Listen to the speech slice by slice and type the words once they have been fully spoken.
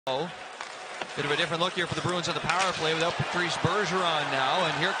Bit of a different look here for the Bruins on the power play without Patrice Bergeron now.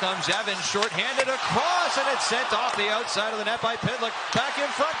 And here comes Evans, shorthanded across, and it's sent off the outside of the net by Pitlick. Back in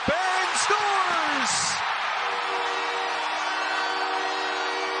front, Barron scores!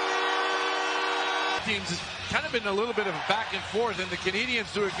 Teams has kind of been a little bit of a back and forth, and the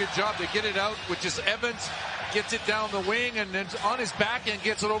Canadiens do a good job to get it out, which is Evans gets it down the wing, and then on his back end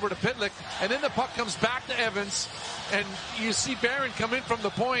gets it over to Pitlick, and then the puck comes back to Evans, and you see Barron come in from the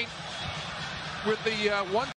point with the one